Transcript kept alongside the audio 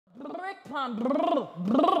pan.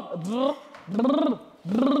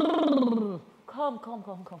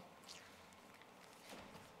 Come.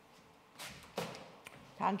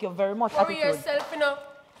 Thank you very much. Worry yourself, you know.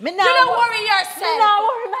 You don't worry yourself. Me not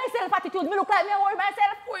worry myself attitude. Me look like me worry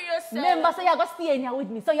myself. Worry yourself. Remember, so you have to stay in here with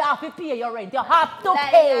me. So you have to pay your rent. You have to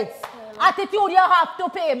pay. Attitude, you have to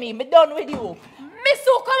pay me. Me done with you. Miss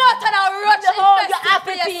who come out and rush you have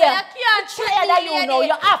to pay. You can't treat me. You know,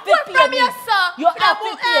 you have to pay me. You have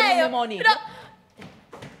to pay me the money.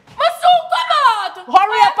 Miss who come out.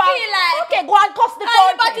 Hurry up. Okay, go and cuss the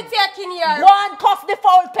foul pen. Anybody taking here? Go and cuss the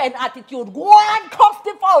foul pen attitude. Go and cuss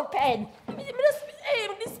the foul pen. Hey,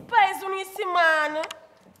 despise when you see man.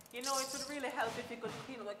 You know, it would really help if you could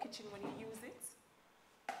clean the kitchen when you use it.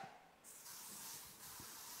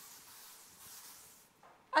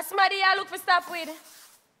 As somebody you look for stuff with.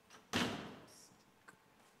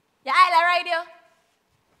 Your Isla radio.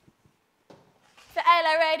 The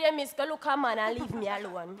Isla radio, miss, go look a man and leave me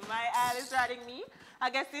alone. My Isla is riding me. I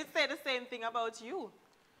guess you'd say the same thing about you.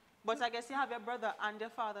 But I guess you have your brother and your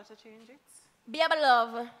father to change it. Baby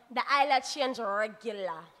love, the Isla change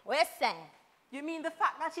regular. What you say? You mean the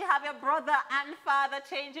fact that you have your brother and father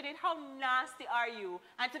changing it? How nasty are you?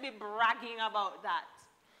 And to be bragging about that.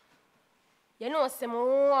 You know some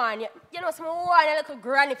one, you know some one a little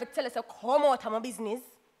granny for tell us to come out of my business.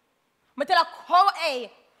 I tell her, come,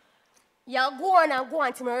 hey, you're going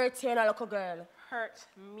to me return a little girl. Hurt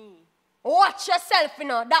me. Watch yourself, you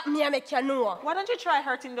know, that me make you know. Why don't you try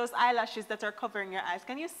hurting those eyelashes that are covering your eyes?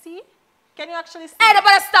 Can you see? Can you actually see? Hey,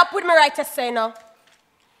 nobody stop with me right to say now.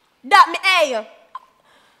 That me, hey.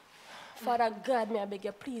 Father God, I beg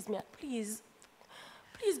you, please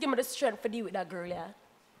give me the strength to deal with that girl, yeah.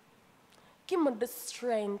 Give me the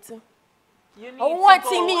strength. You need one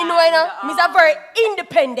thing me know, you know, me's a very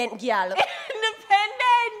independent girl.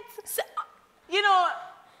 Independent? So, you know,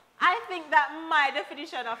 I think that my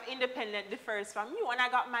definition of independent differs from you, and I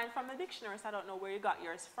got mine from the dictionary, so I don't know where you got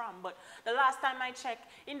yours from. But the last time I checked,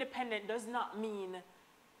 independent does not mean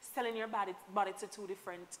selling your body to two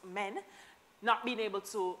different men, not being able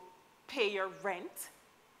to pay your rent,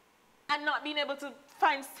 and not being able to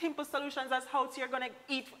find simple solutions as how you're gonna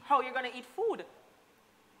eat food.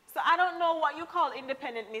 So I don't know what you call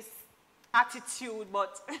independent, Miss Attitude,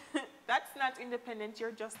 but that's not independent.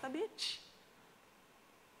 You're just a bitch.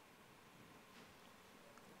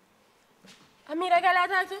 I mean, I got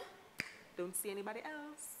that too. Don't see anybody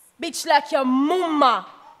else. Bitch like your mama.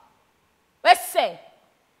 Let's say.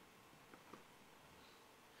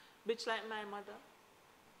 Bitch like my mother.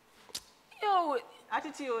 Yo,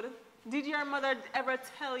 Attitude. Did your mother ever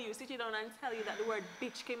tell you, sit you down and tell you that the word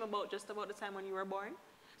bitch came about just about the time when you were born?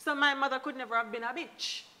 So my mother could never have been a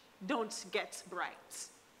bitch. Don't get bright.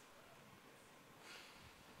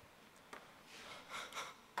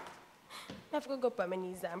 I have to go up on my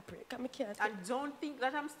knees and pray. I can't. And don't think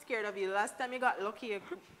that I'm scared of you. Last time you got lucky,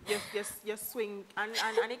 you swing and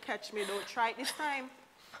it catch me. Don't try it this time.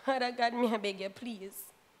 Father God, I beg you,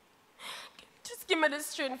 please. Just give me the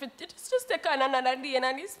strength. Just take on another day in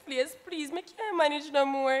this place, please. I can't manage no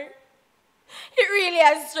more. It really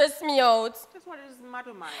has stressed me out. That's what is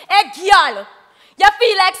matter, man. Hey, girl, you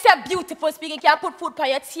feel like so beautiful speaking can put food on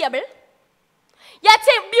your table? You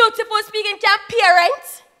think beautiful speaking can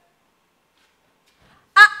parent?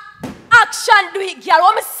 Action do it, girl.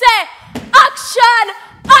 What me say? Action!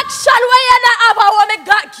 Action! Where you not have what me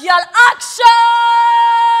got, girl? Action!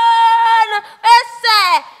 Let's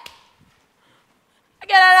say. I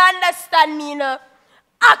cannot understand me now.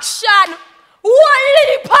 Action! One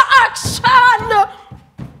leap of action!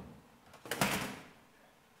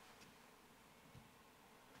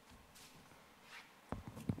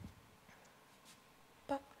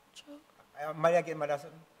 Maria get mad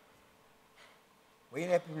something. We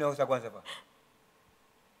ain't happy now, so go on,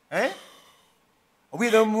 eh? We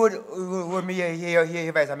don't would me here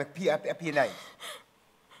advice and make appear nice.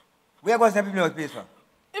 We are going to happy now, please, sir.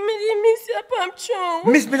 Miss your pump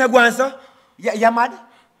chong. Miss me na go on, sir. You mad?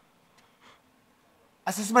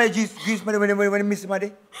 I said somebody juice money when miss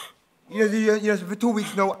somebody. You know for 2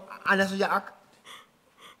 weeks now, and that's what you act.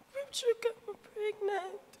 I'm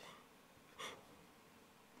pregnant.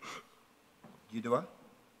 You do what?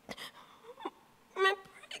 I'm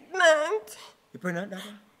pregnant. You pregnant,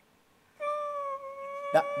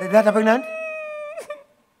 Dada? Dada pregnant?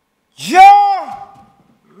 Yo!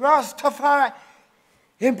 Rastafari.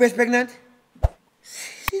 Empress pregnant?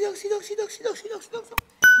 Sit down.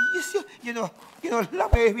 You know,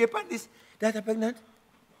 long way upon this. Dada pregnant?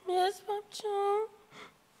 Yes, Papa.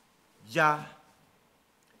 Jah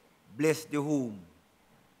bless the womb.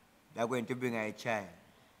 They're going to bring her a child.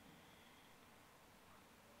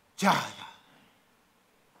 Jah.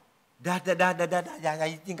 That,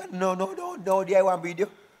 you think, no, they want to breed you.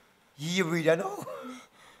 You breed you now.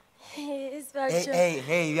 It's very true.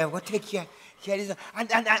 Hey, we have got to take care.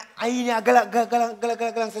 And I need a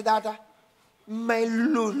galang say data. My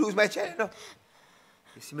lose my child, no.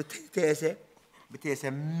 You see, me say,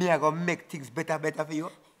 me I gonna make things better for you.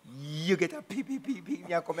 You get a pee.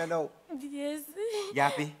 You come here now. Yes. You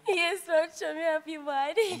happy? Yes, Pacho, me happy,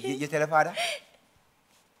 boy. You tell the father?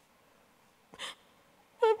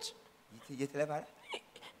 Pacho. You tell the father?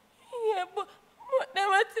 Yeah, but them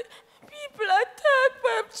people attack,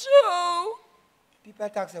 Pacho. People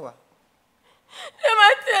attack, say what? Them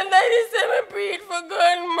tell that they say me breed for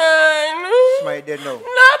gunman. Smile dead now.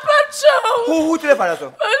 No, Pacho. Who tell the father so?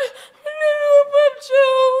 No, Pacho.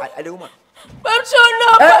 I the woman. Pacho, no,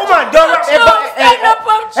 Hey, Pacho. woman, don't run. Stand up,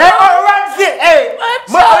 Pacho. Hey, run, sit. Hey,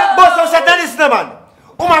 Pacho. boss of Satan, listen, man.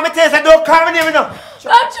 Woman, me tell you, don't call me name now.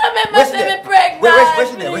 Pacho, me say me pregnant. Where's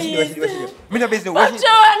she there? Me no business. Pacho,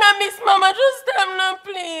 I miss mama. Just tell me,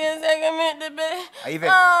 please. I can make the bed. Are you even?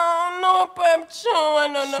 Oh, no, Pacho.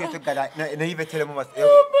 No. Swear to God, no even tell mama. No,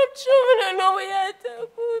 Pacho, I don't know what you're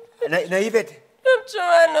talking about. No even. Pacho,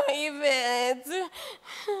 I know even.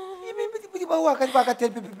 What can tell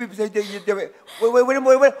people say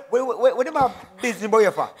what am business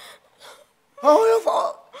boy for? How you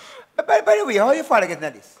for? By the way, how you father getting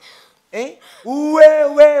at this? Eh?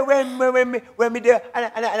 When me there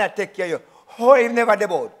and I take care of you. How you never the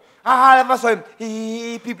board? All of a sudden,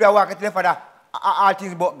 people are walking to the father, all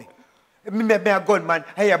things about me. Me a gunman,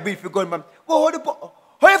 I a brief gunman. How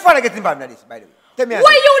you father get involved in this, by the way? Tell me. Were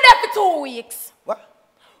you there for 2 weeks? What?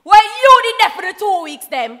 Were you there for the 2 weeks,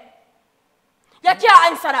 them? You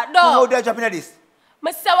can't answer that, no. How do I jump into this?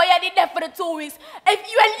 I say what you did there for the 2 weeks. If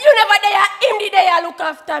you never there, him did there look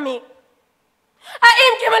after me. And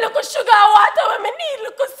him give me a little sugar and water when I need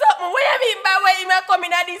little something. What you mean by where him come in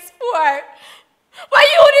at this for? Why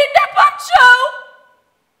you did that, Pacho?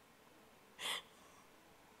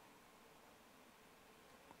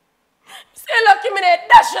 Say look him in there,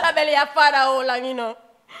 dash on the belly of father how long, you know.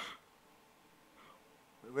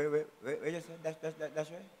 Wait, just that's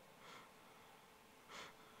right.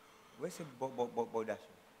 Where's the bo dash?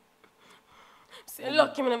 Say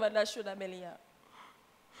look him never dash on the belly.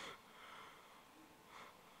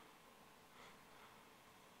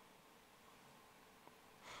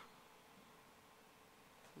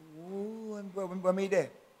 When me there,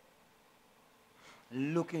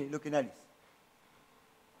 looking at this.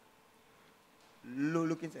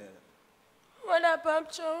 Look inside. What up,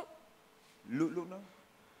 Pacho? Look now.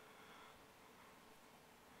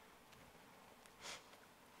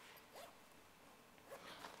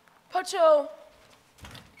 Pacho,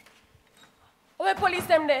 where police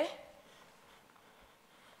them there?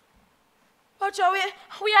 Pacho,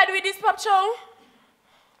 we are doing this, Pacho?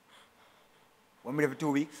 When me there for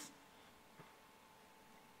 2 weeks.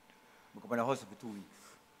 I come in the house for 2 weeks.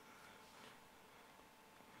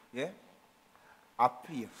 Yeah? I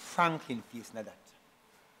pay Franklin face na that.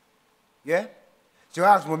 Yeah? So you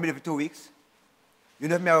ask me when me there for 2 weeks. You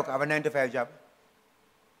know if me I have a 9 to 5 job?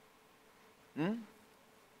 You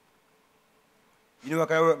know what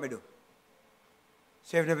kind of work me do?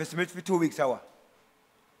 So if you never submit for 2 weeks, hour.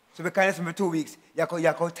 So we can't submit for 2 weeks. You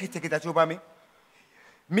can take it at you by me.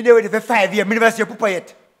 Me there for 5 years. Me never see your papa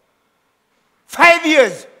yet. 5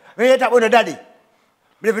 years. When you talk about daddy. Me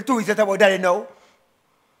there for 2 weeks. You talk about daddy now.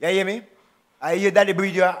 You hear me? I hear daddy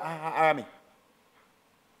breathe you around me.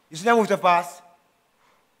 You see that move so fast?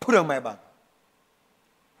 Put it on my back.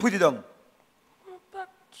 Put it down.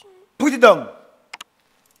 Put it down.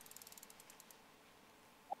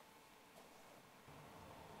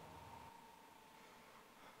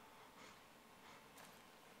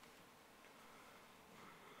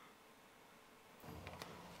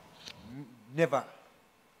 Never.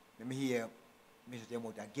 Let me hear Mr.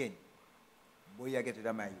 Jamot again. Boy, I get to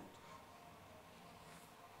that my youth.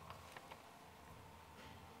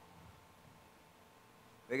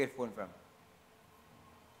 Where you get phone from?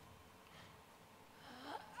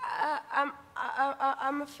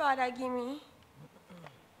 I'm a father, give me.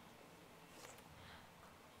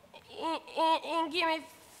 He give me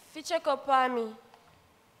to check up on me.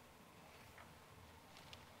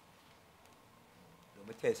 Don't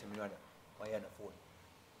me tell you something like that. Why you on the phone?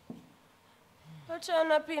 But you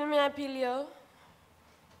not pill me, I pill you.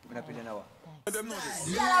 I'm not feeling now. I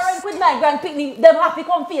with my grandpicnic, them happy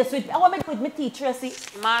come face with. I want to with my teacher, see.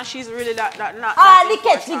 Man, she's really not. The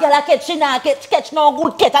catch, the girl catch, she not catch no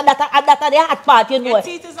good catch, and that the hot part, you know. Your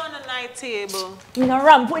teeth is on the night table. Me no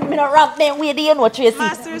ramp them way there, you know, Tracy.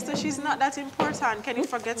 Master, so she's not that important. Can you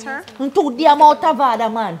forget her? To the amount of other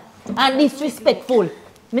man, and disrespectful.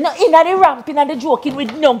 Me not in the ramping and the joking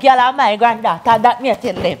with no girl and my granddaughter. That me I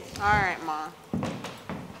tell them. All right, ma.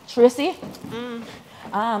 Tracy?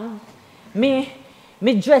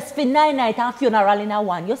 Me dress for 9 night and funeral in a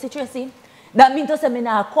one. You see, Tracy? That means to say me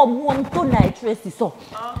now come home tonight, Tracy. So,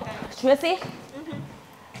 Okay. Tracy?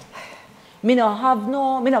 Me no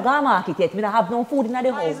go market yet. Me no have no food in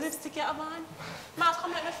the Ma, is house. lipstick you have on? Ma,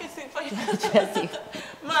 come let me fix it for you. Tracy.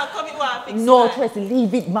 Ma, come it want fix No, it. Tracy,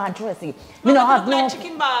 leave it, man, Tracy. Ma, Me no it have look no. like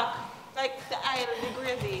chicken back, like the aisle, the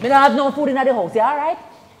gravy. Me no have no food in the house. You alright?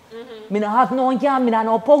 Me no have no yam. Me no have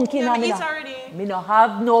no pumpkin. Yeah, and me me eat no- already. Me no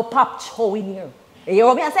have no pop chow in here. You hear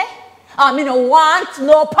what me I say? Me no want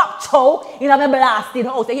no pop chow in my blasted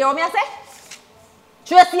house. You hear what me I say?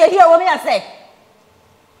 Tracy, you hear what me I say?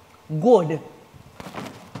 Good.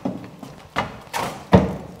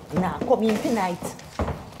 Now come in tonight.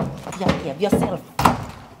 You behave yourself.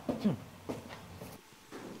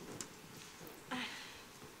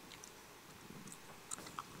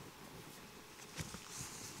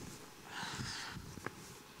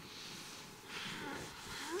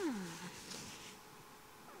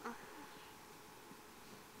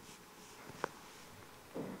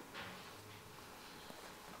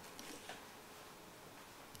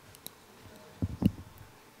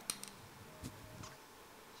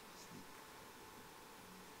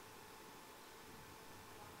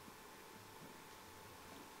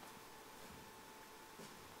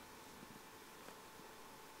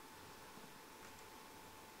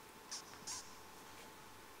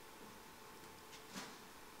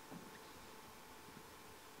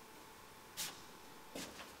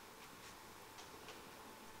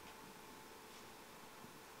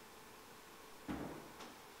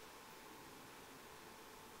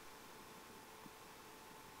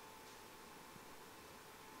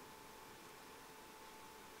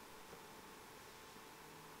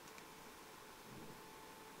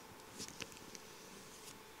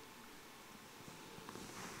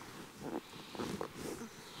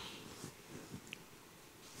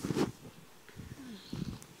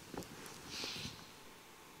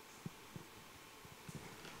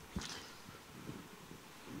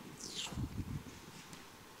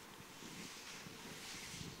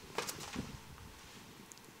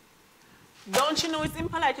 Don't you know it's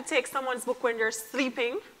impolite to take someone's book when they're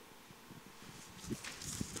sleeping?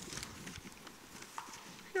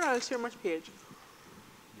 Here, I'll share much page.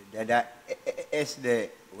 That is the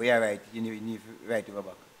way I write. You need to write over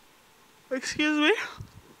back. Excuse me?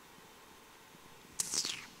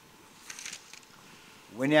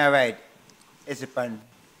 When you write, it's upon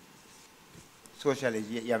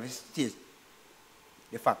sociology, you have to state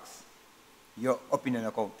the facts, your opinion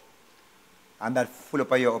account, and that full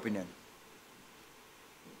up of your opinion.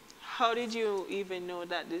 How did you even know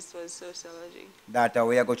that this was sociology? That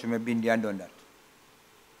way I go through my been there and done that.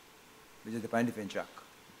 Which is upon a different track.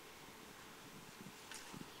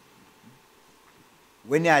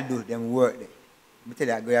 When you do them work there, I tell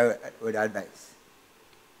you, I go with advice.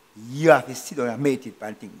 You have to sit down and meditate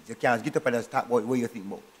on things. You can't get up and start what you think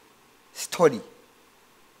about. Study.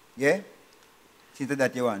 Yeah? See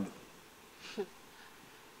that you want to do.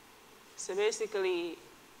 So basically,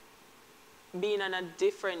 being on a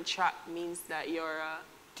different track means that you're a...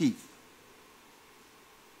 Thief.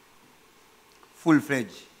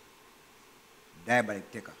 Full-fledged. Diabetic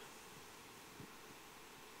taker.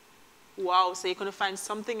 Wow, so you're going to find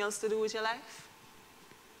something else to do with your life?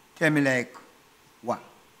 Tell me like, what?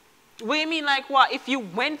 What do you mean like what? If you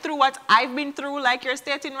went through what I've been through like you're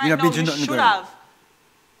stating right You now, been through you nothing, should girl. have.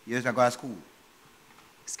 You just go to school.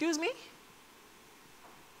 Excuse me?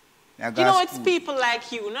 You go You know, to it's school. people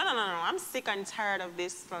like you. No. I'm sick and tired of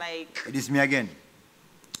this, like... It is me again.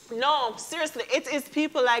 No, seriously, it is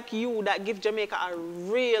people like you that give Jamaica a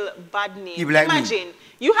real bad name. People like me. Imagine,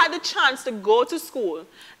 you had the chance to go to school,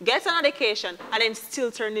 get an education, and then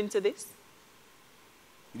still turn into this.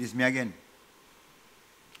 It is me again.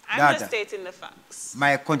 I'm Dada. just stating the facts.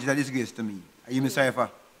 My country that disgrace to me. Are you me sorry for?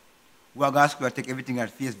 We go to school and take everything at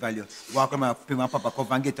face value. Walk around and pay my papa come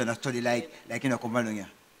and get on a study like you know, come on here.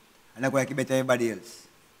 And I go like better than everybody else.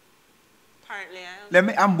 Apparently, I am. Let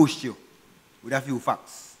me ambush you with a few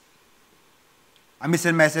facts. I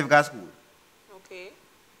send myself to school. Okay.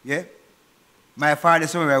 Yeah? My father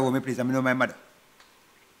somewhere home, me place, I know my mother.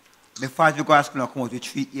 My father go to school and come out with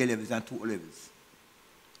 3 A levels and 2 O levels.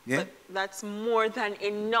 Yeah? But that's more than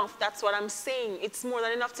enough. That's what I'm saying. It's more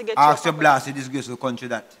than enough to get Ask you your up. blast to disgrace the country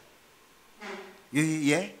that.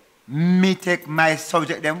 Yeah? Me take my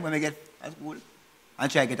subject them when I get at school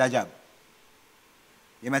and try to get a job.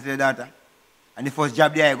 You might tell the daughter. And the first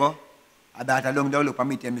job there I go, a daughter long down look at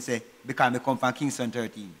me and me say, because I come from Kingston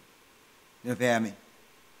 13. You hear me?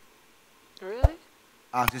 Really?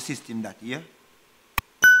 Ask the system that, yeah?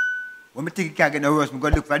 When I think it can't get no worse, I'm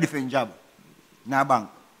going to look for a different job. In a bank.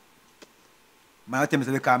 My attempts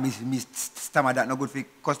to become Miss Stammer that no good for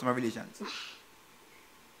customer relations.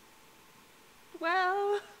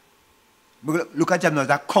 Well... Look at job now as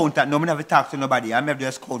accountant. No, I never talk to nobody. I never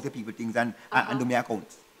just count for people things and do my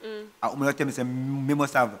accounts. I tell me, say, I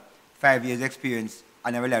must have 5 years experience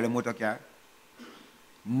and I reliable motor car.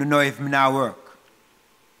 No know if I not work.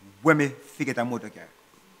 When me forget a motor car.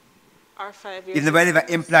 Or 5 years. If nobody ever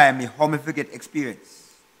employ me, how me forget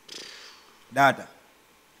experience? Data.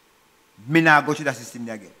 Me not go through that system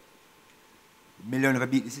there again. Me learn how to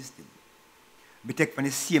beat the system. We take from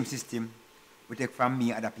the same system, we take from me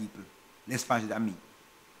and other people. Less fancy than me.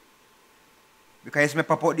 Because if I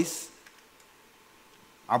pop out this,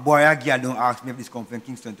 a boy or girl don't ask me if this comes from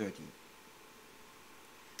Kingston 13.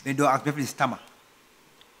 They don't ask me if this stammer.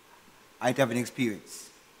 I have an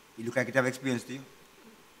experience. You look like it have experience to you.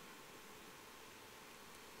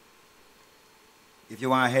 If you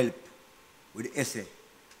want help with the essay,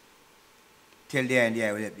 tell the eye and the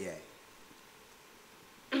eye will help the eye.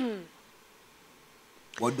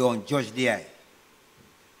 But don't judge the eye.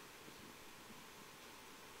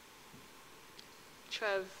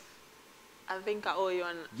 Trev, I think I owe you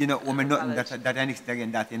an you know, woman nothing, apology. that I next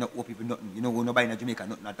again, that you know, owe people nothing. You know, when nobody in Jamaica,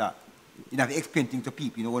 nothing at all. You have to explain things to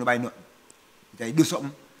people, you know, when nobody nothing. If you do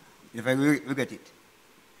something, if I regret it.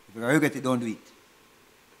 If I regret it, don't do it.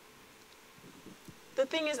 The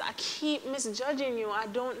thing is, I keep misjudging you. I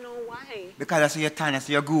don't know why. Because I see your time, I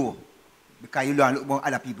see your grow. Because you learn look about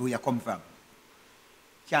other people where you come from.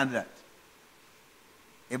 Can't do that.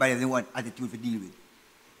 Everybody has one attitude to deal with.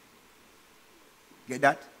 Get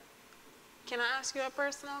that? Can I ask you a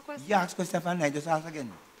personal question? You ask question and I just ask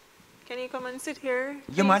again. Can you come and sit here?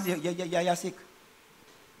 You man, please? you're sick.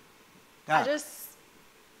 I'm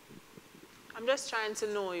just trying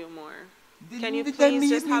to know you more. Can you please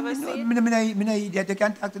just have a seat? Me idiot, you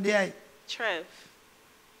can't talk to the eye. Trev,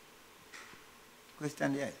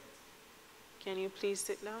 Question the eye. can you please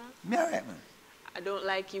sit down? Me alright, man. I don't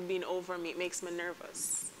like you being over me. It makes me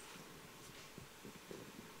nervous.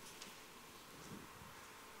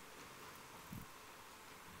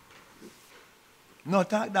 No,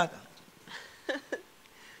 talk data.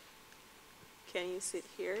 Can you sit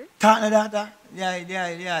here? Talk no data.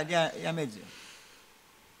 Yeah, made you.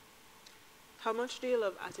 How much do you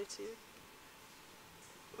love attitude?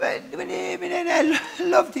 Well, when I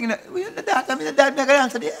love things, the data, me can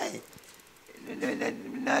answer the eye.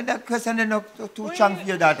 That question is not too strong for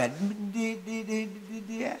your data.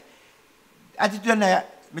 The attitude,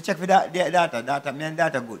 me check for that data, me and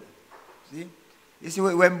data good. See? You see,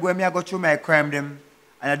 when I go through my crime them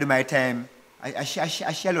and I do my time, I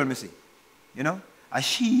share alone, me see. You know? And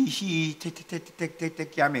she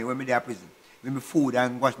take care of me when me there in prison. With me food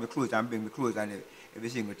and wash my clothes and bring my clothes and every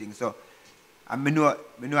single thing. So, and me know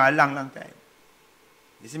a long time.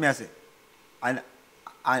 You see me I say? And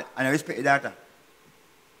I respect the data.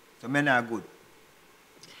 So men are good.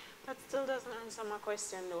 That still doesn't answer my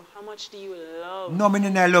question though. How much do you love? No, me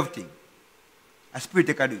not love thing. A spirit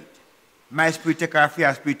taker do it. My spirit taker,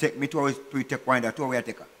 fear spirit take me to always spirit take one that two way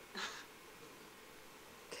taker.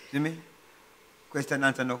 See me? Question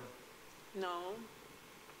answer no. No.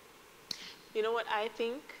 You know what I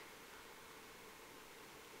think?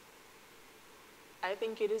 I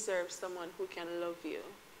think you deserve someone who can love you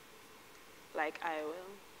like I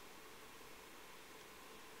will.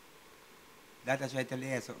 That's why I tell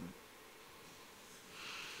you something.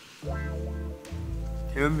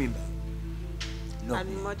 Remember, love I'd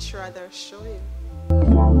me. much rather show you.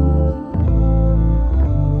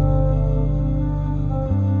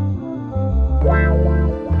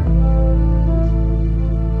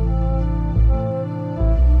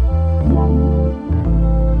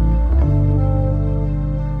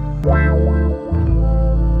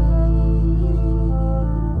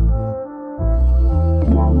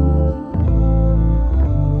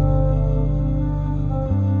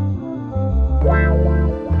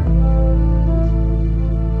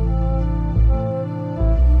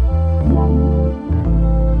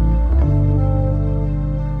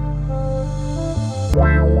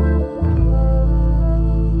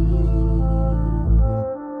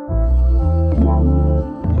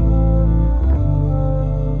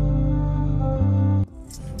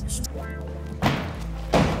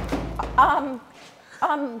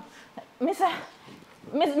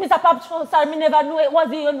 Mr. Papacho, sir, me never knew it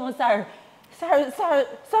was you, know, sir. Sir,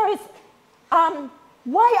 it's,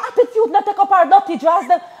 why attitude not take up her dirty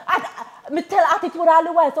dress? Me tell attitude all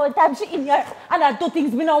the while, so every time she in here and I do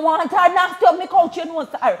things me don't want her, nasty on me couch, you know,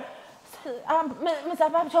 sir.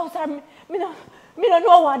 Mr. Pop Chow, sir, me don't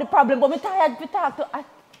know what the problem, but me tired to talk to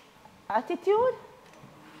attitude.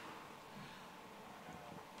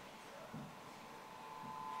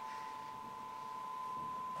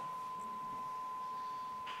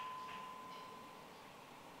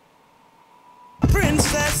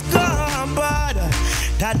 Princess gone bad,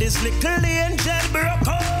 that this little angel broke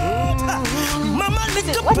out. Mama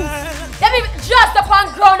little bird. Let me just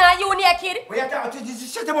upon ground and you naked. Wait,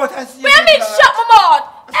 shut your mouth and see. Where me shut my mouth?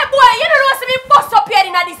 Hey boy, you don't know what's me bust up here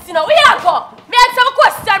in this, you know. Where you go? Me ask some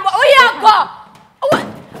question, but where you go? What?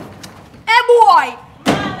 Hey boy.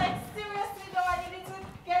 Man, like seriously though, I need to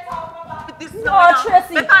get out of my back with this No, now.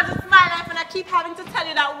 Tracy. Because it's my life and I keep having to tell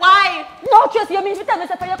you that. Why? No, Tracy, you mean to tell me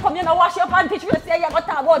that you come here and wash your panty, Tracy, and you got to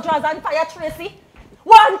talk about drugs and fire, Tracy?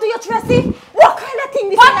 What to you, Tracy? What kind of thing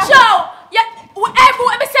this is? Watch out! Yeah, hey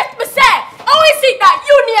boy, me say, how is it that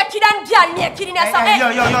you naked and girl naked in yourself? Yo,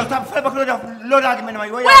 stop. Fall back, load argument.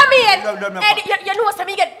 What I mean? You know what I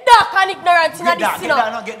mean? Get dark and ignorant in this, you know.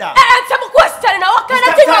 Get that. Hey, answer my question now. What kind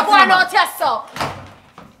of thing are going on here, sir?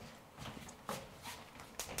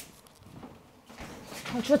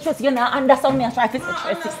 Tracy, you not understand me. I try to say,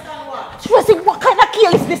 Tracy. Understand what? Tracy, what kind of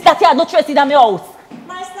carelessness that you have no Tracy in my house?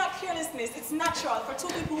 Ma, it's not carelessness. It's natural for two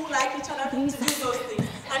people who like each other to do those things.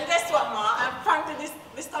 And guess what, Ma? I'm frankly,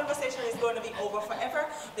 this conversation is going to be over forever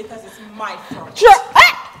because it's my front. Tracy,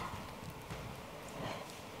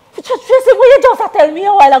 what you just tell me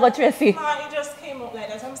a while ago, Tracy? Ma, it just came up like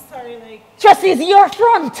that. I'm sorry, like... Tracy, it's your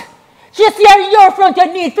front. Tracy, you're your front. You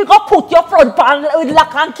need to go put your front pan with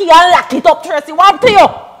lock and key and lock it up, Tracy. What to you?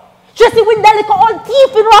 Tracy, with the little old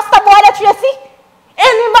teeth in Rasta boy, Tracy.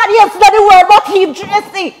 Anybody else in the world but him,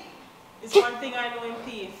 Tracy. It's one thing I know in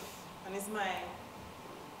thief, and it's mine.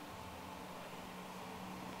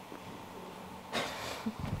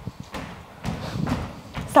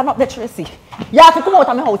 Stand up there, Tracy. You have to come out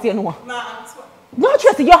of my house, you know. Ma, I'm sorry. No,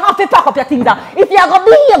 Tracy, you have to pack up your things. If you are going to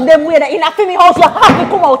behave them way in a family house, you have to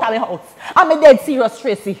come out of my house. I'm a dead serious,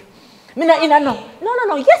 Tracy. Me not in a no.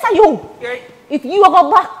 No. Yes, are you? If you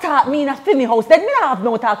go back talk me in a family house, then me not have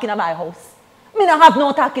no talking in my house. Me not have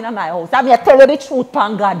no talking in my house. I'm going to tell you the truth,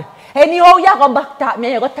 pan God. Anyhow, you go back talk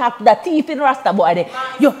me, you go talk to the thief in Rasta boy there.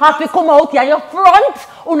 You have to come out here, your front,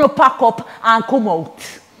 or no pack up and come out.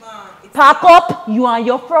 Pack up, you and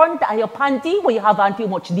your front and your panty, where you haven't too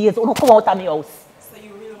much days, or no come out of my house. So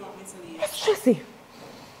you really want me to leave? Yes, Tracy.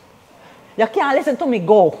 You can't listen to me,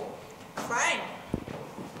 go. Fine.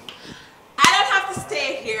 I don't have to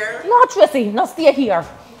stay here. No, Tracy, no stay here.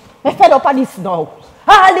 I'm fed up of this now.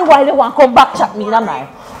 All the while you want to come back chat me in my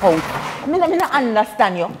house. I don't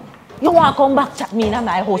understand you. You want to come back chat me in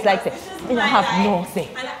my house like this. I don't have no say.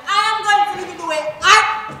 And I am going to live it the way I...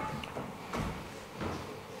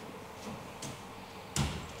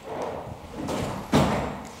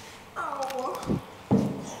 Oh.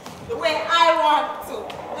 The way I want to.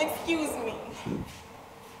 Excuse me.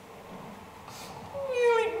 You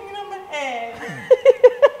hit me on my head.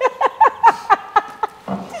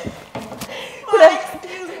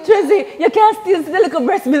 Tracy, you can't still see the little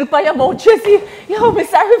breast milk by your mouth. Tracy, I'm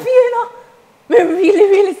sorry for you, you know. I'm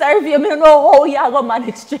really sorry for you. I don't know how you're going to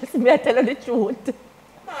manage, Tracy. I tell you the truth.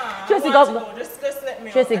 Tracy, go. Just let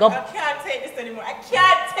me Tracy, out. go. I can't take this anymore. I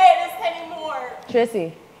can't take this anymore.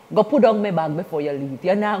 Tracy, go put down my bag before you leave.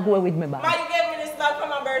 You're not going with my bag. Ma, you gave me this bag for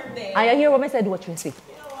my birthday. And you hear what I said, what, Tracy?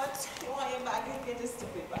 You know what? You want your bag, you get this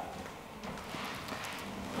stupid bag.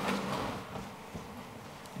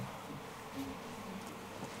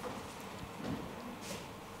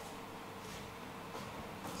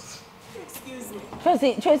 Excuse me.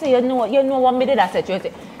 Tracy, you know what me did I say,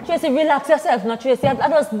 Tracy. Tracy, relax yourself, no, Tracy. I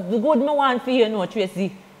just good me want for you, no,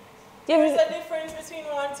 Tracy. There's a difference between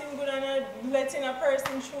wanting good and letting a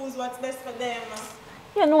person choose what's best for them.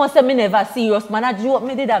 You know, say me never serious, man. A joke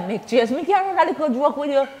me did that make Tracy. Me can't run a little joke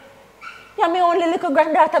with you. You're my only little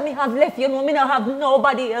granddaughter me have left, you know. Me don't have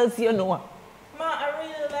nobody else, you know. Ma, I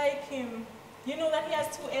really like him. You know that he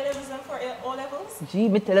has 2 A-levels and 4 O-levels? Gee,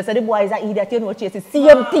 me tell you, so the boy is an idiot, you know, Tracy.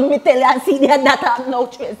 Same thing me tell you and see that happen now,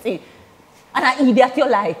 Tracy. And an idiot you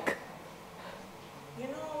like. You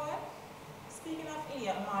know what? Speaking of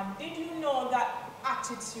idiot, man, did you know that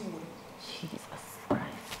attitude? Jesus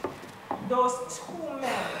Christ. Those 2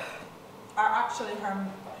 men are actually her.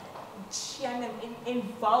 She and them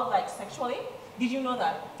involved like sexually. Did you know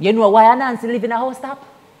that? You know why Nancy live in a house top?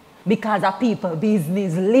 Because of people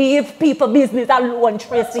business. Leave people business alone,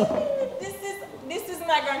 Tracy. This is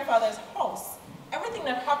my grandfather's house. Everything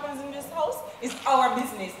that happens in this house is our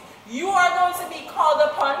business. You are going to be called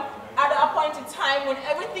upon at the appointed time when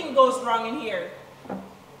everything goes wrong in here.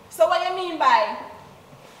 So what do you mean by?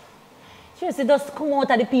 Tracy, just come out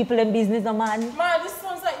of the people in business, man. Man, this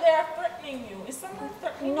sounds like they are threatening you. Is someone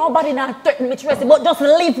threatening you? Nobody not threaten me, Tracy, but just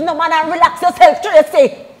leave no man and relax yourself,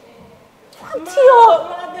 Tracy. What Man, you? but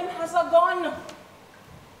one of them has a gun.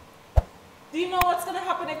 Do you know what's going to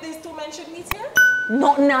happen if these two men should meet here?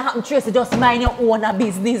 Nothing happen, Tracy. Just mind your own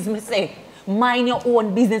business, me say. Mind your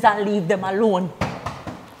own business and leave them alone.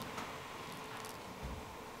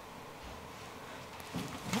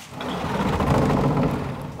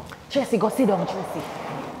 Tracy, go sit down, Tracy.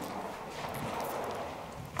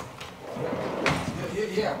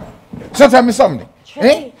 So tell me something. Tracy.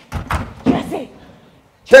 Eh? Tracy.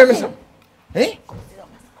 Tell me something. Eh?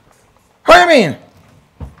 What do you mean?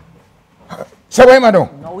 So what am I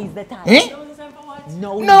doing? No is the time. Eh?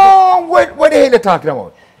 No. No, what the hell are you talking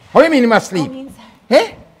about? How do you mean him asleep?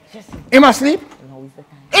 Eh? Him asleep? No is the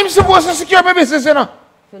time. Him supposed to secure my business, you know.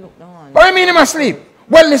 Look down. What do you mean him asleep?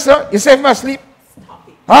 Well, listen, you say him asleep?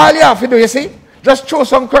 All you have to do, you see, just throw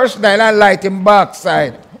some curse dial and light him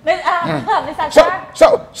backside.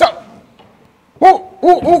 So,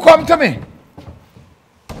 who come to me?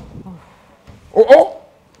 Oh,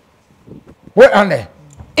 wait on there.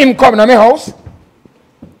 Him coming to my house.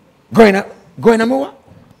 Going to me what?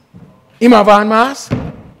 Him have on mask.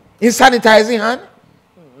 He sanitizing hand.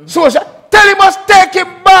 So, tell him must take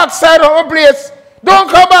him backside of our place. Don't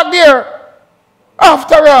come back there.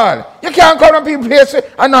 After all, you can't come to people's place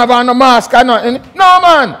and not have on a mask or nothing. No,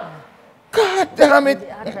 man. God damn it.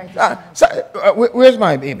 Where's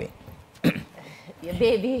my baby? Your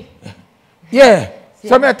baby? Yeah.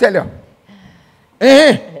 So may I tell you?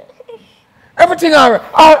 Everything all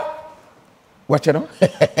right. Watch you know?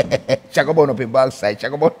 Check about up in backside.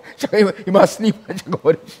 Check about. He must sleep.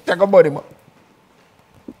 Check about him.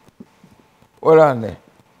 Hold on there.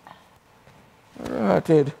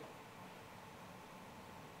 Right.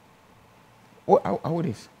 How it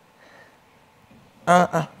is?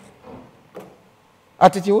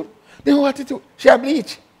 Attitude? No attitude. She a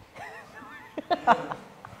bleach.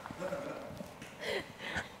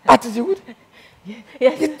 Attitude?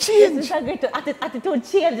 Yes. You change. Attitude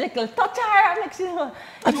change. Little touch her and make sure.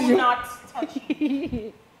 Do not touch.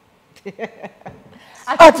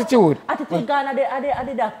 Attitude. Attitude gone at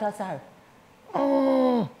the doctor, sir.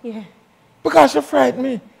 Oh. Yeah. Because she frightened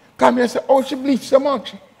me. Come here and say, oh, she bleached so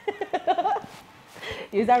much.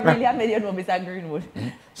 Is that really a million know Mr. Greenwood?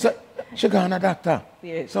 So she gone a doctor.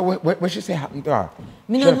 Yes. So what she say happened to her?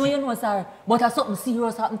 Me don't know, you know, sir. But something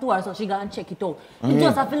serious happened to her, so she gone check it out. You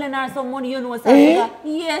just have to lend her some money, you know, sir.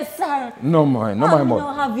 Yes, sir. No, my money.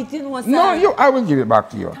 No, have it, you know, sir. No, I will give it back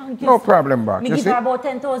to you. Thank you, No sir. problem back. Me You give see? her about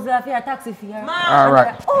 10,000 for your taxi fare. All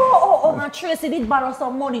right. Oh, Tracy did borrow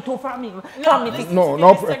some money too from me. No.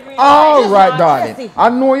 All right, darling. I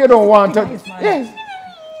know you don't want to. Yes.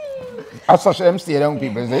 As such, them stay down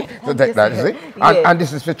people, see? So take that, see? And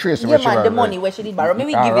this is for Tracy. Yeah, man, the money where she did borrow.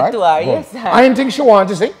 Maybe give it to her, yes, sir. Anything she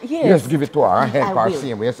wants, you see? Yes. Just give it to her and help her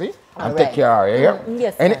same way, you see? And take care of her, yeah?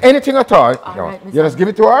 Yes, sir. Anything at all, right, you just give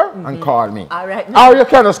it to her and call me. All right, Or you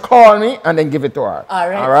can just call me and then give it to her. All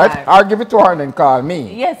right, All right? sir. I'll give it to her and then call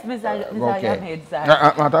me. Yes, Mr. Okay. Yamid, sir.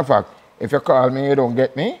 Matter of fact, if you call me, you don't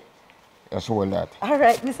get me, just hold that. All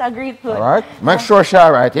right, Mr. Greenwood. All right? Make sure she's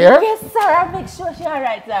all right here. Yes, sir. I'll make sure she's all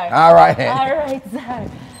right, sir. All right. All right, sir.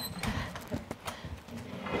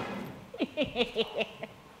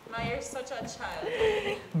 Ma, you're such a child.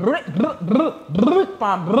 Annie,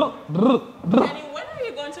 when are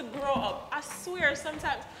you going to grow up? I swear,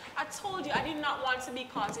 sometimes I told you I did not want to be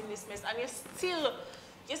caught in this mess, and you still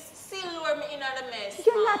lure me in on the mess.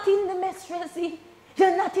 You're not in the mess, Tracy.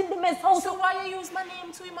 You're not in the mess house. So why you use my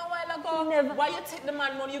name to him a while ago? Never. Why you take the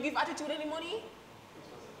man money? You give Attitude any money?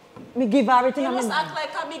 Me give everything You to must me, act man.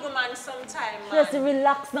 like a big man sometime, man. Tracy,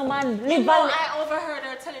 relax, no, man. You Live know, on. I overheard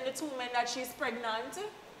her telling the two men that she's pregnant.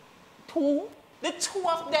 Two? The two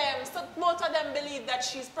of them. So both of them believe that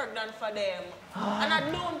she's pregnant for them. And I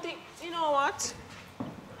don't think, you know what?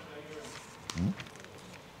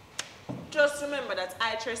 Just remember that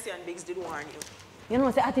I, Tracy, and Biggs did warn you. You know,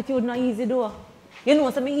 say Attitude not easy, though. You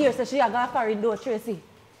know, so me hear say she a got foreign, though, Tracy.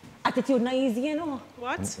 Attitude not easy, you know.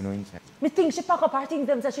 What? Me think she pack up her things,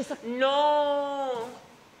 them, so she said, No,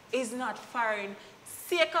 it's not foreign.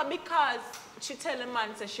 Seka because she tell the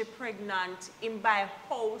man say she pregnant, him buy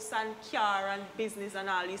house and car and business and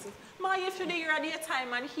all this. Ma, if you hear her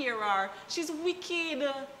time and hear her, she's wicked.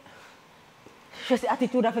 Tracy,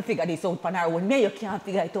 Attitude have to figure this out on her own. Me, you can't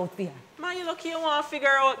figure it out for her. Ma, you lucky you want to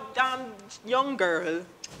figure out young girl.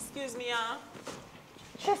 Excuse me,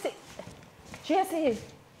 Tracy.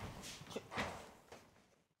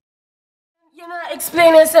 You know,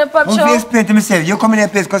 explain yourself, Pop How do you explain to myself? You come in a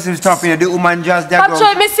place because you're stopping the woman just that.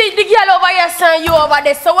 Pop, me see the girl over here, son, you over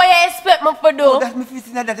there. So what you expect me to do? Oh, that's me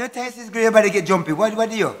facing that. Every time this girl, everybody get jumpy. What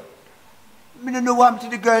do you? I don't know what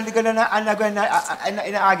happened to the girl in an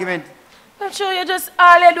argument. I'm sure you just,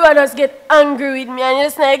 all you do is just get angry with me and you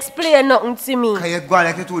just not explain nothing to me. Because you're going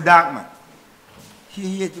like you're too dark, man.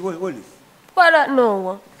 Here, hold this. What that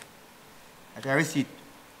no? That's a receipt.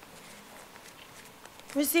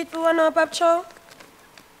 Receipt for one now, Pap Chow?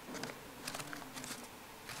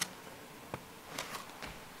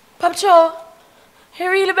 Pap Chow, you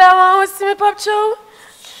really better want to see me, Pap Chow?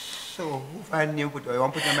 So, who find you? You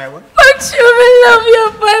want to put in my one? Pap Chow, I love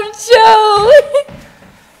you, Pap Chow.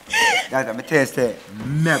 That's what I'm telling you.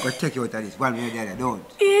 I'm going to take you out of this. One way or the other, don't.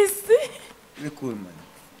 Yes. You're cool, man.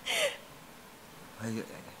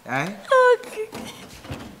 Alright? Okay.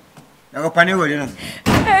 Now go on the road, you know.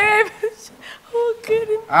 Alright, okay.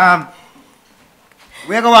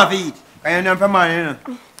 Where go want to eat? Can you know for money, you know?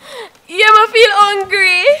 Yeah, I feel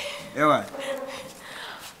hungry. You what?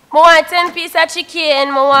 I want 10 pieces of chicken,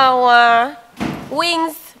 I want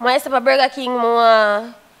wings, I want a Burger King, I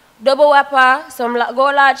want double whopper, some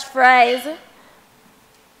go large fries.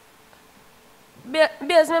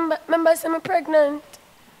 Bears, remember I'm pregnant.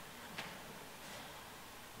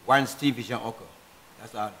 One steam fish and okra.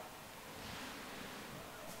 That's all.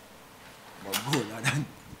 But go now then.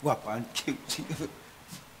 Whopper and kimchi.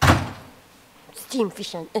 Steam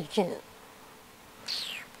fish and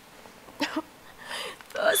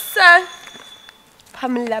so, son,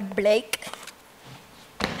 Pamela Blake.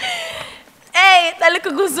 Hey, that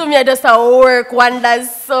little guzumia does a work wonders,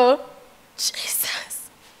 so. Jesus.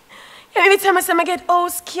 Every time I say I get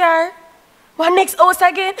house care, what next house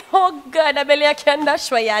again? Oh God, I barely can dash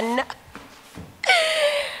for you now.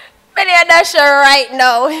 Barely I dash right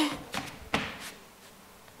now.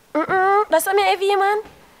 That's what me heavy, man.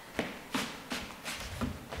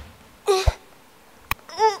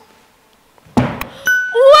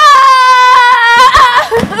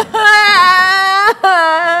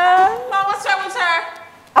 Ma, what's wrong with her?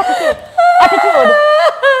 Attitude.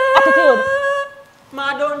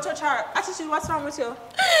 Ma, don't touch her. Attitude, what's wrong with you?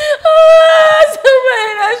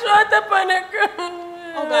 Somebody that's shot up on the ground.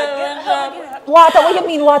 Oh God, get her. Water, what you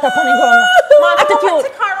mean water on the ground? Ma, Attitude.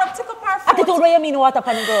 take her up, take up her foot. Attitude, what you mean water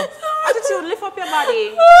on the ground? Attitude, lift up your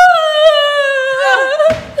body.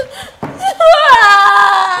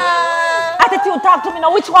 Attitude, talk to me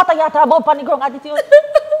now. Which water you talk about on the ground? Attitude.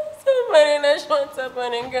 Somebody that shot up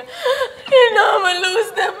on the ground. You know I'm going to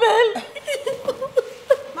lose the belly.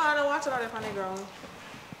 Ma, don't watch it on the ground.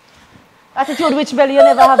 Attitude, which belly you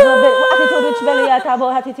never have no belly? Attitude, which belly you talk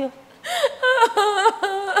about? Attitude.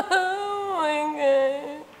 Oh my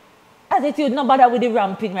God. Attitude, no bother with the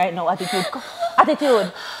ramping right now. Attitude.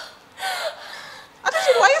 Attitude.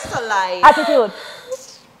 Attitude, why you so lie? Attitude.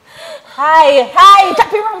 Hi,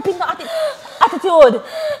 stop your ramping now. Attitude.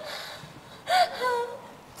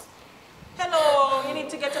 Hello, you need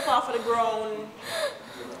to get up off of the ground.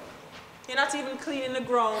 You're not even cleaning the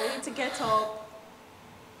ground. You need to get up.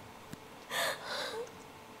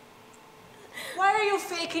 Why are you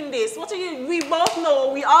faking this? What are you? We both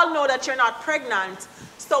know, we all know that you're not pregnant.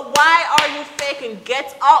 So why are you faking?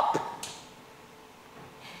 Get up.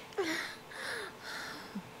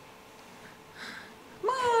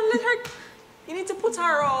 Man, let her. You need to put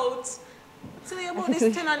her out. Tell you about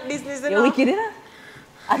this tenant business. You're wicked, innit?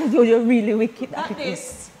 Attitude, you're really wicked. Not Attitude.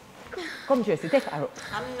 this. Come, Tracy, take her up.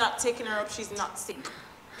 I'm not taking her up. She's not sick.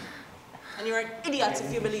 And you're an idiot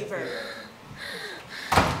if you believe her.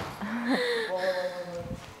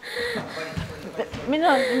 Me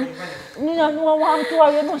no know what I'm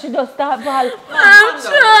doing. You know she just start ball.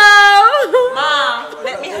 Ma,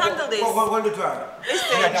 let me handle this. What do you do?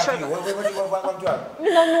 Listen, shut up. What do you do? Me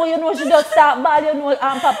no know. You know she just start ball. You know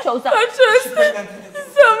Pop Chow.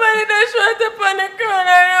 Somebody that shot up on the ground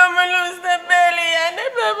and I'm going to lose the belly and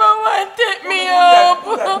they never want to take me up.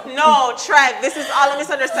 No, Trev, this is all a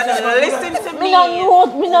misunderstanding. Listen to me.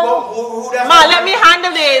 Me no know. Ma, let me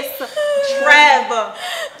handle this. Trev.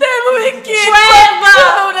 Them wicked. Trev.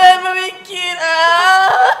 Them wicked.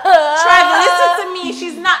 Trev, listen to me.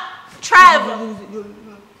 She's not. Trev.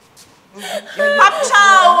 Pop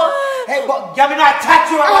Chow. Hey, but you not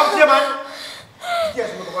touch you about you, man.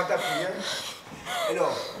 Yes, I'm going to touch you here. Hello,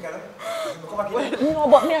 come back here. No,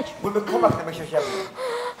 but me. When we come back to make sure she has it.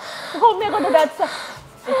 How me gonna do that, sir?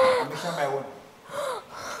 Make sure my own.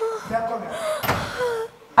 Come here.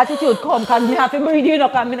 Attitude, come, cause me have to breathe you,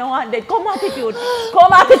 cause me no want that. Come, attitude.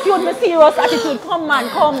 Come, attitude, me serious attitude. Come, man,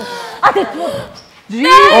 come. Attitude. Jeez.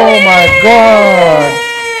 Oh my God.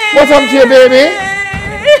 What's up to you, baby?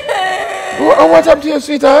 What's up to you,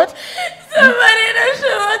 sweetheart? Somebody that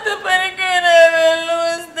showed up on the ground and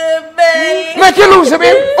lose the Excuse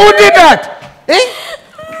me? Who did that? Eh?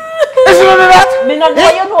 Is it that? Me not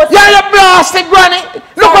know you know. Yeah, you blasted granny.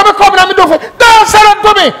 Look what me coming and me do for. Don't say that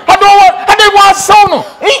to me. I don't want sound.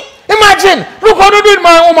 Eh? Imagine. Look what you did,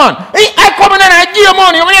 my woman. Eh? I come in and I give you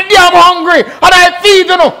money when you're damn hungry. And I feed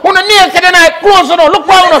you. When you're naked and I close you. Look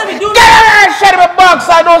what you do. Get out of shut up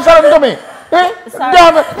backside. Don't say that to me. Eh?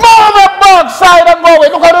 Damn it. Move the backside and go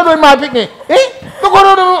away. Look what you do in my picnic. Eh? Look what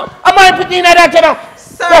you do. Am I picnic at that, you know?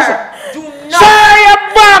 Sir, do not. Sir, your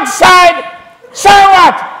backside. Sir,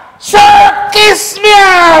 what? Sir, kiss me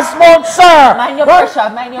ass, but sir. Mind your pressure,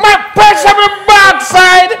 mind your My pressure, my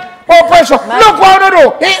backside. Oh, pressure. Look what you do.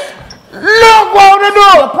 Eh? Look what you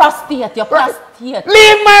do. Your prostate, your prostate.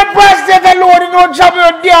 Leave my prostate alone. You don't jump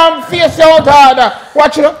your damn face out harder.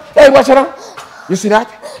 Watch it. Hey, watch it. You see that?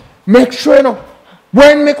 Make sure you know.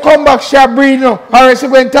 When me come back, she breathe now. Or else you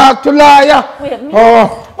go and talk to lawyer. Wait, me. Oh.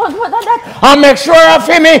 What that? And make sure you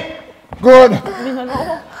feel me. Good. Me no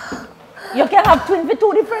know. You can have twins with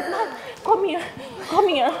two different men. Come here. Come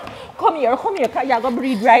here. Come here. Come here. Cause you're going to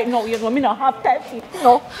breathe right now. You know, me not have time for you.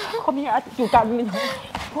 No. Come here, attitude.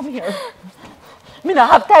 Come here. Me not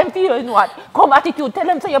have time for you. You know what? Come, attitude. Tell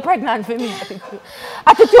them say you're pregnant for me. Attitude.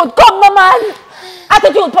 Attitude. Come, no man.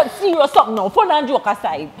 Attitude. Put serious up now. Fun and joke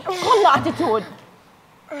aside. Come now, attitude.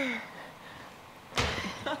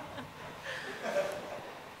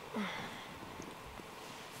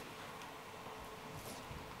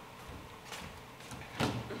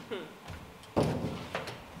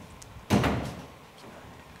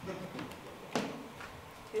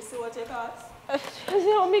 You see what you cause?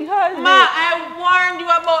 Oh my God. Ma, I warned you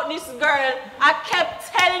about this girl. I kept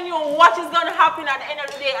telling you what is going to happen at the end of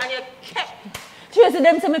the day, and you kept... Tracy,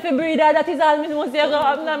 them say me fi breathe, that is all me know say go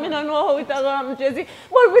happen. I don't know how it go happen, Tracy.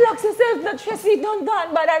 But relax yourself, that Tracy done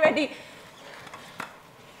bad already.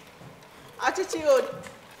 Attitude.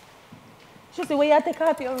 Tracy, why you take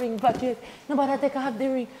off your ring, Patrick? Nobody take off the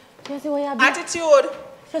ring. Tracy, why you behave? Attitude.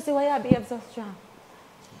 Tracy, why you behave so strong?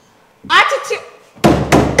 Attitude.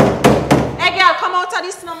 Hey girl, come out of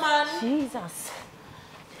this no man. Jesus.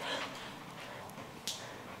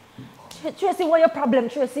 Tracy, what your problem,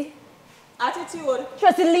 Tracy? Attitude.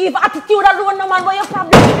 Tracy, leave attitude alone, no man. What your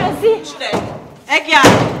problem, Tracy? Hey girl,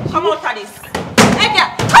 come out of this. Hey girl,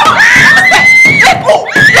 come on. Let go.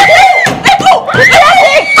 Let go. Let go. Come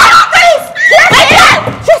out of this. Hey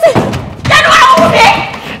girl. Tracy. You know how to me.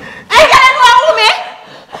 Hey girl, you know how to me.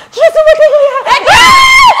 Tracy, what are you doing? Hey girl.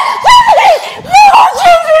 No,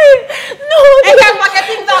 Tracy. No. Hey girl, pack your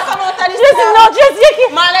things out. Come out of this. Tracy, no, Tracy.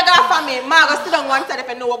 Man, let go for me. Man, go sit down one side if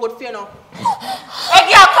you know what good for you now. Hey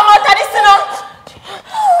girl, come out of this, you know.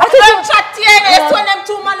 Don't chat here, you when them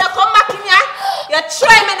two men come back in here. You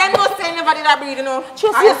try me, then no say never did I breathe, you know.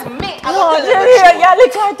 Tracy, it's me. no,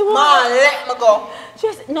 you're trying to. Man, let me go.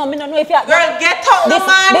 Tracy, no, me don't know if you. Girl, get out, no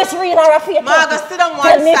man. This real or a fake? Ma, go sit on one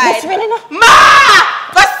Tell me side. this real, no? Ma,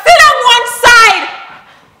 go sit on one side.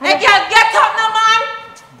 Hey girl, get up, no man.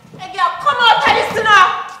 Hey girl, come out of this, you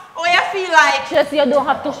know. What you feel like? Tracy, you don't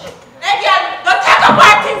have to. Hey girl, go take up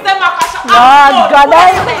our things, them back.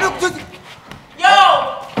 Yo,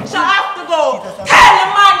 she have to go. Tell the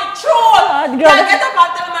man the truth. Girl, get up and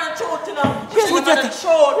tell the man the truth, you know. Tell the man the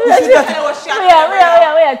truth. Tell her what she has to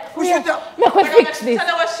Wait. Make we fix this. Tell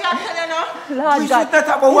her what she has to tell you, know. Lord God.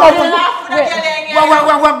 Laugh with that girl in here.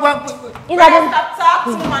 Stop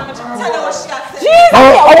talking to the man, but tell her what she has to tell you.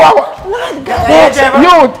 Lord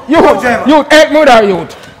God. Youth, help me there,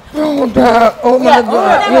 youth. Oh my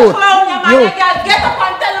God, youth. Get up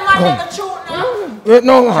and tell the man the truth now. Wait,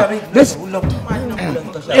 no, this.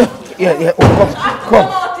 Yeah.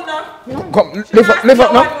 Come, lift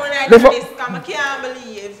up now. Lift up. I can't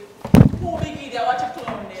believe. Who big idiot? What you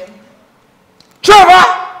clown them? Trevor!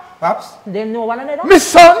 Pops? They know one another? My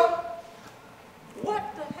son! What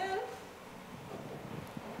the hell?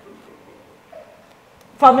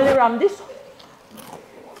 Family ram this?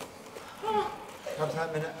 Pops,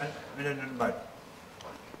 I'm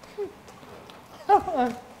not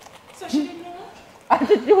bad. So she didn't know?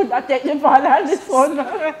 Attitude, I take the father and the son.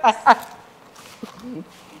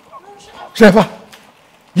 Trevor,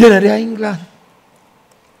 you're not in England.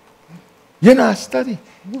 You're not study.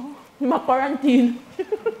 No, I'm a quarantine.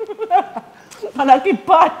 And I keep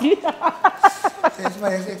party.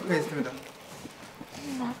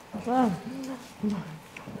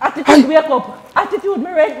 Attitude, wake up. Attitude,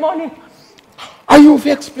 me rent money. Are you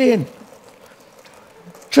to explain?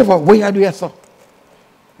 Trevor, where are you, sir?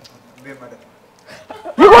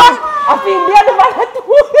 You what? I feel the other man too.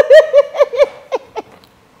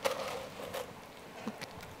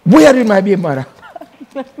 Where is my baby mother?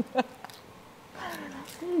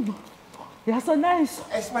 You're so nice.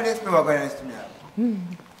 It's my next one going to me.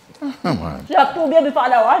 Come on. She have two baby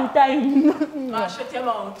father one time. Ah, shut your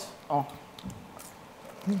mouth. Oh.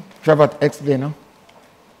 Trevor, explain now.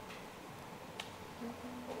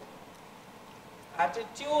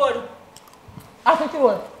 Attitude.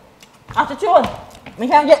 Attitude. Attitude. Me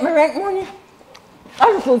can't get my rent money.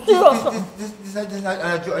 Attitude, serious. This is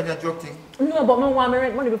a joke thing. No, but I want my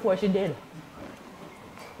rent money before she did.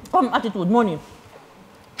 Come, attitude, money.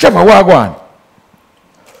 Trevor, what go on?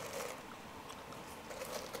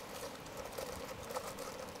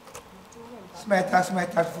 Smart talk,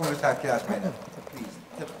 phone start class, man. Please.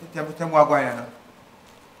 Tell me what going on now.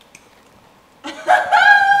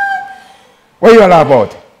 What you all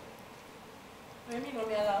about? What do you mean what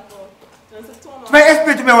me laugh about? Smart,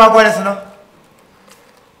 explain to me what going on now.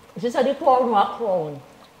 She said the clown was a clown.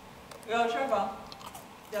 Yo, Trevor,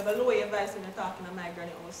 you have a lower your voice when you're talking to my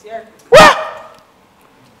granny house here. What?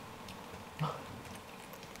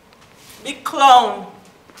 Big clown.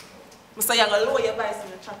 I say you have a lower your voice when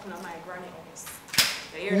you're talking to my granny house.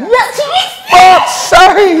 You hear that? Oh,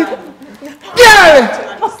 sorry. Girl!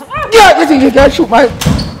 Girl, you think you can shoot my...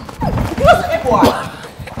 Hey boy.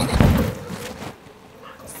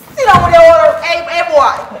 Sit down with your old hey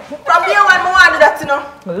boy. From here when I want to do that, you know.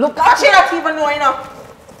 Look I at should not even know, you know.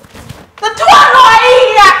 The two are no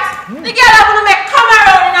idiot. The girl that gonna make come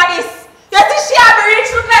around in this. You think she have a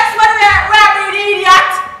rich look like somebody where the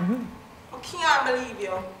idiot? I can't believe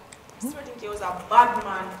you. I swear think you was a bad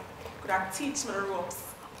man. Could have teach me the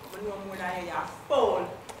ropes. But no more than you are fool.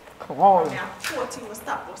 Come on. I have 14 will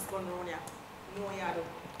stop what's going on here. No, you do.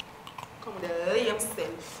 Come with the lame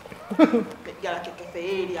self. The girl take you for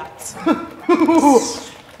idiot.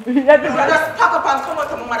 You just pack up and come out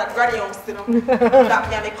to my mother granny house, you know. That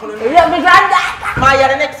me and me calling her. Let me grab that. My, you're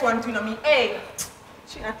the next one to you know me. Hey,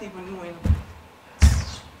 she not even knowing.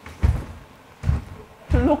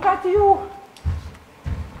 Look at you.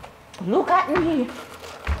 Look at me.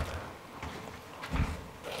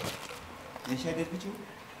 You share this with you?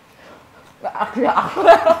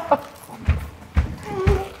 Yeah.